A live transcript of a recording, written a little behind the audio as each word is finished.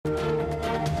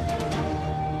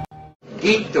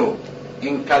Gito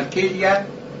en Calquilla,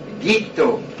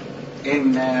 Gito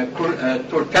en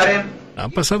Tulkarem.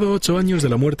 Han pasado 8 años de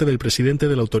la muerte del presidente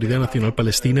de la Autoridad Nacional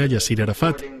Palestina, Yasser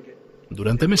Arafat.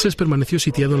 Durante meses permaneció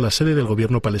sitiado en la sede del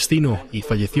gobierno palestino y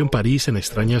falleció en París en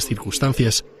extrañas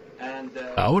circunstancias.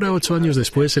 Ahora, 8 años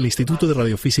después, el Instituto de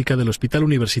Radiofísica del Hospital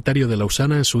Universitario de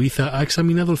Lausana, en Suiza, ha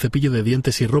examinado el cepillo de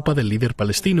dientes y ropa del líder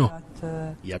palestino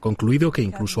y ha concluido que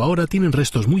incluso ahora tienen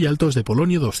restos muy altos de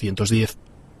polonio 210.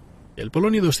 El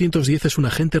polonio 210 es un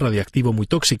agente radiactivo muy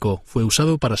tóxico. Fue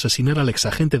usado para asesinar al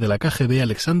exagente de la KGB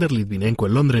Alexander Litvinenko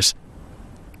en Londres.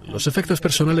 Los efectos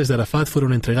personales de Arafat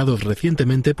fueron entregados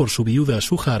recientemente por su viuda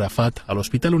Suja Arafat al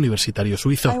Hospital Universitario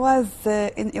Suizo. I was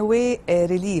in a way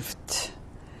relieved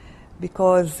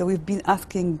because we've been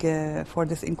asking for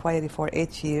this inquiry for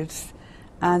 8 years,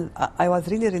 and I was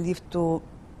really relieved to.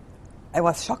 I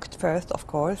was shocked first, of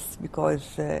course,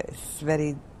 because it's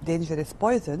very dangerous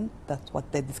poison. That's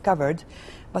what they discovered,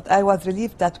 but I was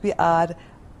relieved that we are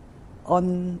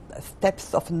on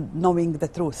steps of knowing the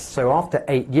truth. So after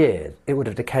 8 years, it would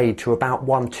have decayed to about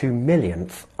 1/2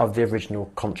 millionth of the original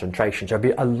concentration. So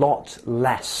there'd be a lot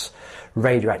less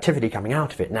radioactivity coming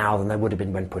out of it now than there would have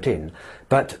been when put in.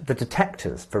 But the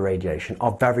detectors for radiation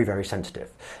are very, very sensitive.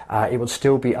 It would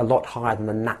still be a lot higher than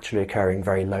the naturally occurring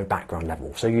very low background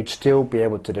level. So you'd still be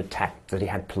able to detect that he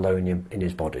had polonium in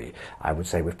his body, I would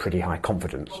say with pretty high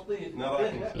confidence.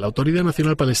 La Autoridad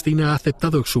Nacional Palestina ha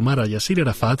aceptado exhumar a Yasser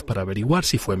Arafat para averiguar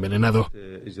si fue envenenado.